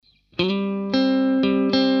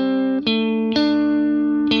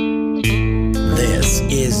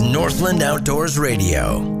Northland Outdoors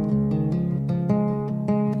Radio.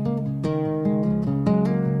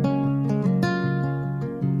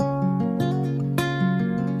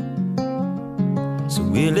 So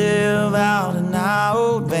we live out in our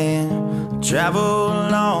old van, travel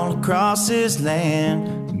all across this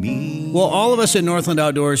land. Well, all of us at Northland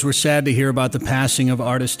Outdoors were sad to hear about the passing of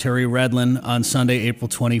artist Terry Redln on Sunday, April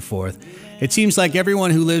 24th. It seems like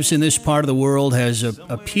everyone who lives in this part of the world has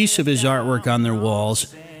a piece of his artwork on their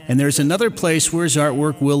walls, and there's another place where his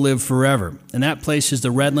artwork will live forever, and that place is the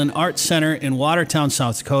Redlin Art Center in Watertown,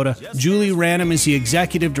 South Dakota. Julie Ranum is the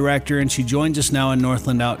executive director, and she joins us now on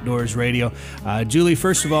Northland Outdoors Radio. Julie,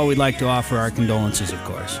 first of all, we'd like to offer our condolences, of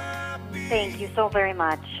course. Thank you so very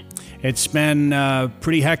much. It's been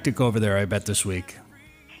pretty hectic over there, I bet, this week.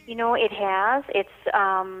 You know, it has. It's,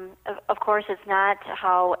 of course, it's not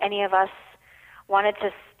how any of us wanted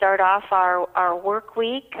to start off our work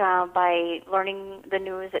week by learning the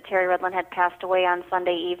news that Terry Redln had passed away on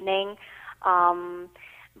Sunday evening.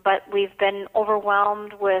 But we've been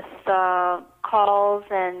overwhelmed with calls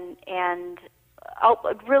and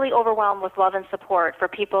really overwhelmed with love and support for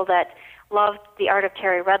people that loved the art of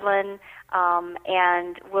Terry Redln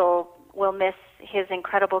and will miss his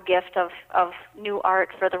incredible gift of new art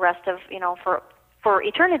for the rest of, for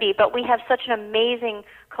eternity. But we have such an amazing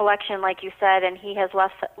collection, like you said, and he has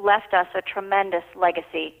left us a tremendous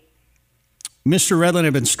legacy. Mr. Redln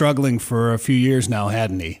had been struggling for a few years now,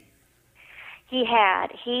 hadn't he? He had.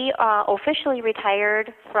 He officially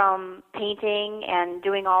retired from painting and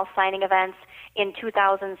doing all signing events in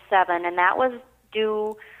 2007, and that was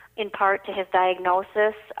due in part to his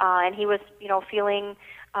diagnosis, and he was, feeling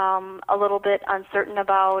a little bit uncertain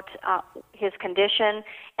about his condition,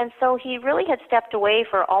 and so he really had stepped away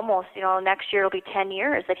for almost, next year will be 10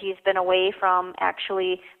 years that he's been away from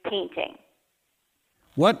actually painting.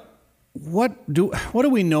 What do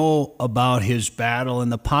we know about his battle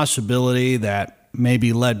and the possibility that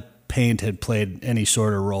maybe lead paint had played any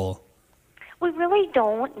sort of role? We really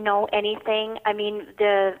don't know anything. I mean,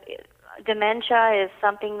 the dementia is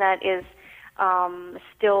something that is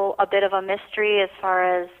still a bit of a mystery as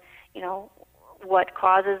far as, what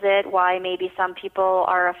causes it, why maybe some people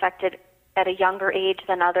are affected at a younger age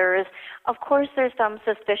than others. Of course, there's some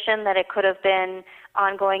suspicion that it could have been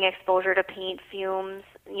ongoing exposure to paint fumes,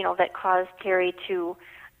 that caused Terry to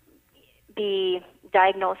be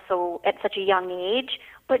diagnosed at such a young age,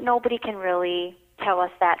 but nobody can really tell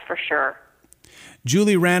us that for sure.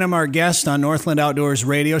 Julie Ranum, our guest on Northland Outdoors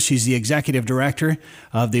Radio. She's the executive director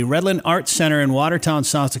of the Redlin Art Center in Watertown,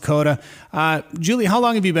 South Dakota. Julie, how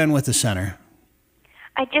long have you been with the center?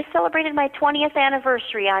 I just celebrated my 20th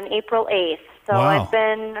anniversary on April 8th. So wow. I've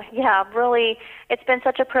been, really, it's been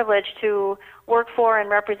such a privilege to work for and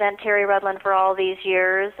represent Terry Redln for all these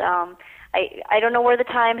years. I don't know where the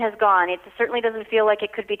time has gone. It certainly doesn't feel like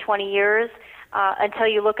it could be 20 years. Until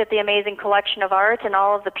you look at the amazing collection of art and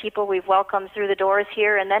all of the people we've welcomed through the doors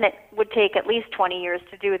here, and then it would take at least 20 years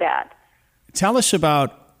to do that. Tell us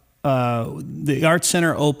about the Art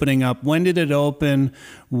Center opening up. When did it open?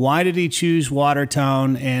 Why did he choose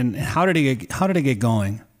Watertown? And how did it get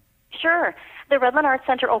going? Sure. The Redlin Art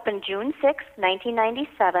Center opened June 6,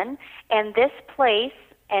 1997, and this place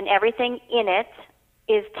and everything in it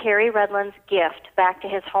is Terry Redln's gift back to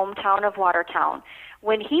his hometown of Watertown.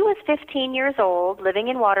 When he was 15 years old, living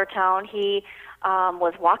in Watertown, he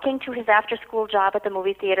was walking to his after-school job at the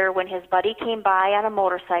movie theater when his buddy came by on a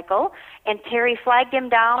motorcycle, and Terry flagged him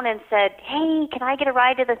down and said, "Hey, can I get a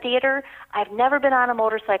ride to the theater? I've never been on a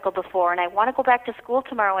motorcycle before, and I want to go back to school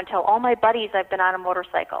tomorrow and tell all my buddies I've been on a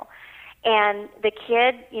motorcycle." And the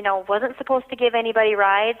kid, wasn't supposed to give anybody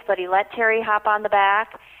rides, but he let Terry hop on the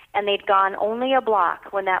back, and they'd gone only a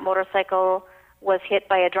block when that motorcycle was hit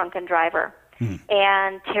by a drunken driver.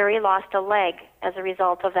 And Terry lost a leg as a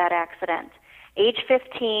result of that accident. Age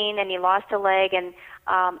 15, and he lost a leg, and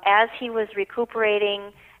as he was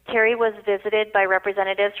recuperating, Terry was visited by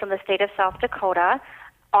representatives from the state of South Dakota,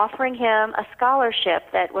 offering him a scholarship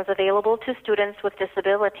that was available to students with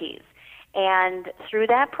disabilities. And through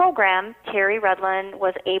that program, Terry Redln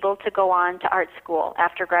was able to go on to art school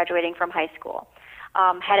after graduating from high school.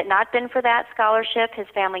 Had it not been for that scholarship, his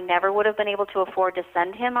family never would have been able to afford to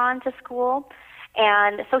send him on to school.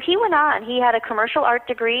 And so he went on. He had a commercial art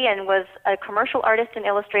degree and was a commercial artist and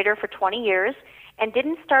illustrator for 20 years and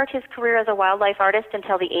didn't start his career as a wildlife artist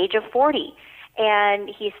until the age of 40. And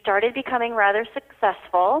he started becoming rather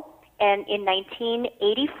successful. And in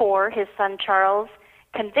 1984, his son Charles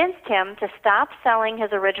convinced him to stop selling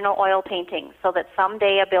his original oil paintings so that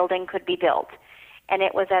someday a building could be built. And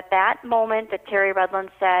it was at that moment that Terry Redln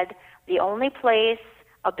said, the only place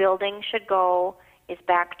a building should go is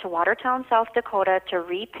back to Watertown, South Dakota to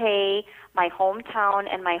repay my hometown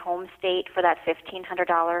and my home state for that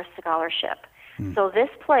 $1,500 scholarship. So this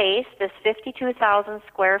place, this 52,000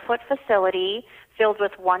 square foot facility filled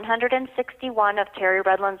with 161 of Terry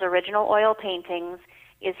Redln's original oil paintings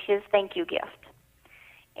is his thank you gift.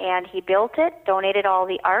 And he built it, donated all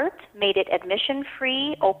the art, made it admission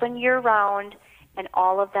free, open year round, and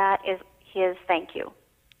all of that is his thank you.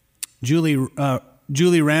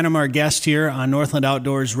 Julie Ranum, our guest here on Northland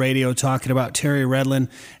Outdoors Radio, talking about Terry Redln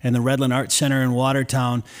and the Redlin Art Center in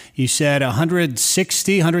Watertown. You said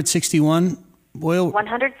 161 oil?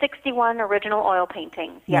 161 original oil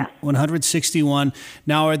paintings, yes. 161.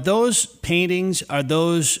 Now, are those paintings, are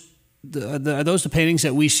those the paintings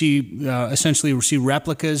that we see, essentially see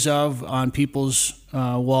replicas of on people's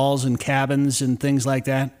walls and cabins and things like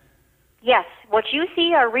that? Yes. What you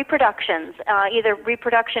see are reproductions, either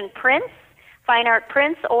reproduction prints, fine art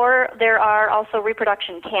prints, or there are also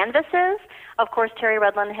reproduction canvases. Of course, Terry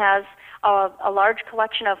Redln has a large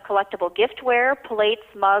collection of collectible giftware, plates,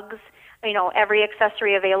 mugs, every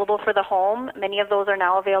accessory available for the home. Many of those are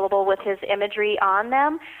now available with his imagery on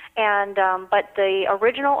them. And but the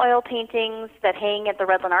original oil paintings that hang at the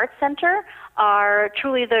Redlin Art Center are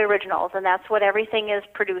truly the originals, and that's what everything is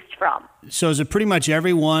produced from. So is it pretty much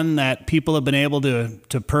every one that people have been able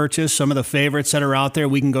to purchase, some of the favorites that are out there,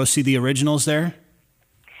 we can go see the originals there?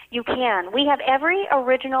 You can. We have every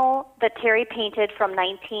original that Terry painted from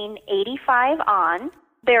 1985 on.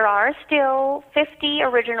 There are still 50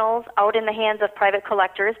 originals out in the hands of private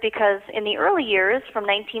collectors because in the early years, from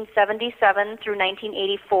 1977 through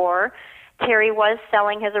 1984, Terry was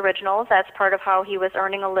selling his originals. That's part of how he was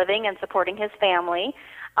earning a living and supporting his family.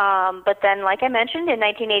 But then, like I mentioned, in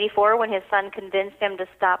 1984, when his son convinced him to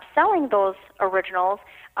stop selling those originals,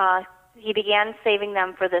 he began saving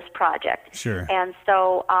them for this project. Sure. And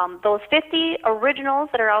so those 50 originals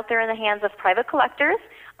that are out there in the hands of private collectors,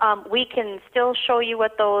 we can still show you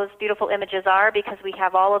what those beautiful images are because we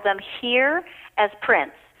have all of them here as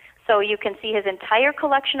prints. So you can see his entire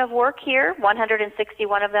collection of work here.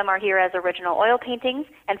 161 of them are here as original oil paintings,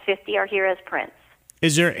 and 50 are here as prints.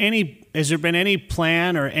 Has there been any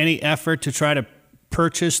plan or any effort to try to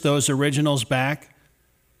purchase those originals back?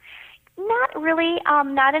 Not really.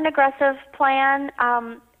 Not an aggressive plan.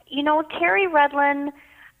 Terry Redln,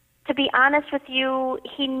 to be honest with you,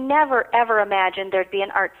 he never, ever imagined there'd be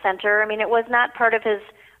an art center. I mean, it was not part of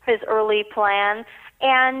his early plan.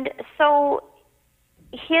 And so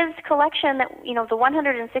his collection, the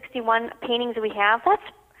 161 paintings we have, that's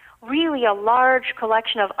really a large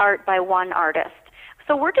collection of art by one artist.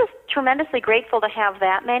 So we're just tremendously grateful to have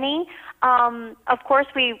that many. Of course,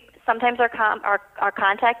 we sometimes are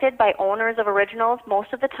contacted by owners of originals,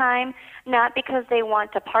 most of the time, not because they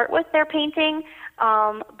want to part with their painting,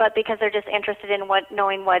 but because they're just interested in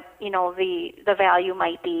knowing what the value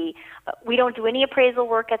might be. We don't do any appraisal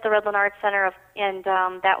work at the Redlin Art Center, and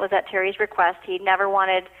that was at Terry's request. He never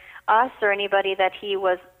wanted us or anybody that he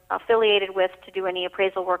was affiliated with to do any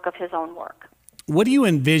appraisal work of his own work. What do you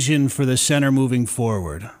envision for the center moving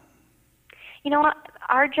forward?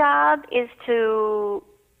 Our job is to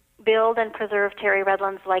build and preserve Terry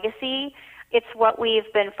Redln's legacy. It's what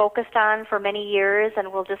we've been focused on for many years,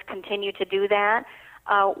 and we'll just continue to do that.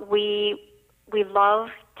 We love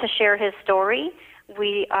to share his story.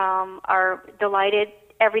 We are delighted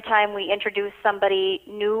every time we introduce somebody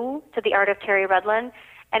new to the art of Terry Redln,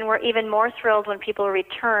 and we're even more thrilled when people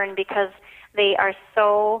return because they are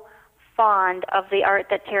so fond of the art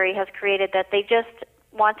that Terry has created that they just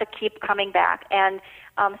want to keep coming back. And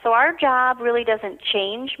so our job really doesn't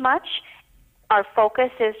change much. Our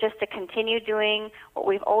focus is just to continue doing what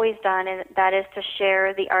we've always done, and that is to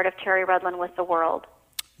share the art of Terry Redln with the world.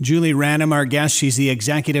 Julie Ranum, our guest, she's the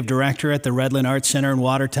executive director at the Redlin Art Center in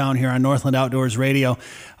Watertown here on Northland Outdoors Radio.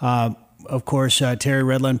 Of course, Terry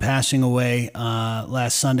Redln passing away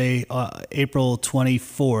last Sunday, April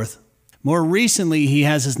 24th. More recently, he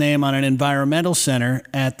has his name on an environmental center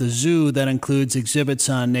at the zoo that includes exhibits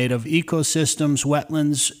on native ecosystems,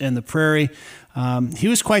 wetlands, and the prairie. He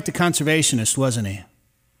was quite the conservationist, wasn't he?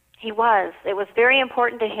 He was. It was very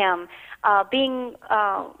important to him. Being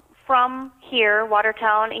from here,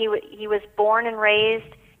 Watertown, he was born and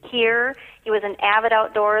raised here. He was an avid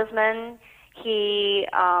outdoorsman. He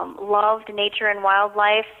loved nature and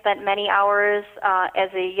wildlife, spent many hours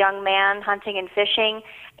as a young man hunting and fishing,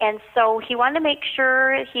 and so he wanted to make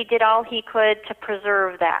sure he did all he could to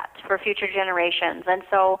preserve that for future generations. And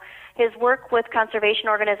so his work with conservation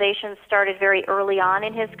organizations started very early on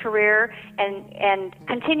in his career and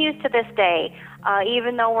continues to this day.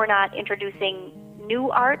 Even though we're not introducing new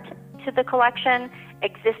art to the collection.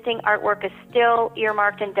 Existing artwork is still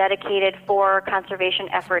earmarked and dedicated for conservation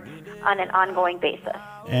efforts on an ongoing basis.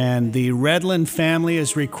 And the Redlin family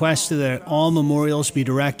has requested that all memorials be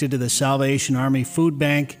directed to the Salvation Army Food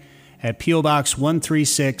Bank at P.O. Box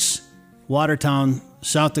 136, Watertown,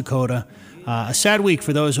 South Dakota. A sad week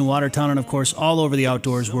for those in Watertown and, of course, all over the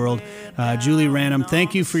outdoors world. Julie Ranum,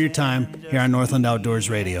 thank you for your time here on Northland Outdoors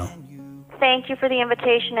Radio. Thank you for the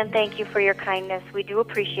invitation, and thank you for your kindness. We do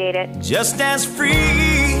appreciate it. Just as free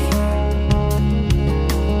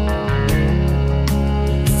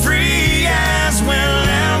as we'll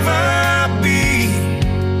ever be.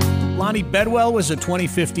 Lonnie Bedwell was a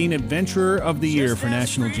 2015 Adventurer of the Year for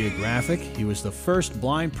National Geographic. He was the first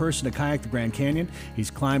blind person to kayak the Grand Canyon. He's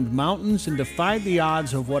climbed mountains and defied the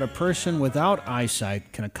odds of what a person without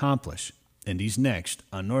eyesight can accomplish. And he's next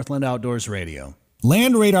on Northland Outdoors Radio.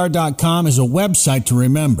 LandRadar.com is a website to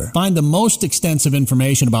remember. Find the most extensive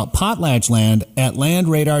information about potlatch land at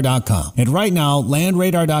LandRadar.com. And right now,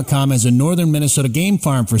 LandRadar.com has a northern Minnesota game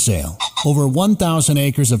farm for sale. Over 1,000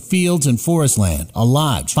 acres of fields and forest land, a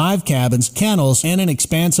lodge, 5 cabins, kennels, and an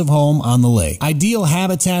expansive home on the lake. Ideal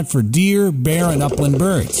habitat for deer, bear, and upland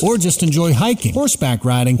birds. Or just enjoy hiking, horseback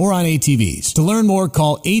riding, or on ATVs. To learn more,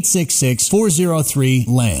 call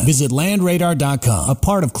 866-403-LAND. Visit LandRadar.com, a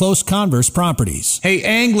part of Close Converse Properties. Hey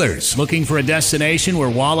anglers, looking for a destination where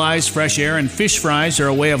walleyes, fresh air, and fish fries are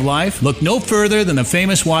a way of life? Look no further than the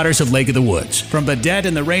famous waters of Lake of the Woods. From Badette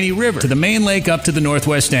and the Rainy River to the main lake up to the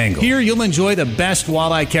northwest angle. Here you'll enjoy the best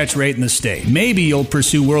walleye catch rate in the state. Maybe you'll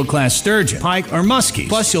pursue world-class sturgeon, pike, or muskies.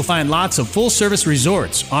 Plus you'll find lots of full-service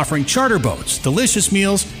resorts offering charter boats, delicious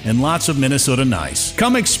meals, and lots of Minnesota nice.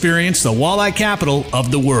 Come experience the walleye capital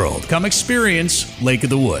of the world. Come experience Lake of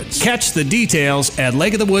the Woods. Catch the details at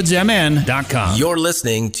lakeofthewoodsmn.com. You're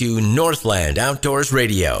listening to Northland Outdoors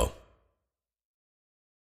Radio.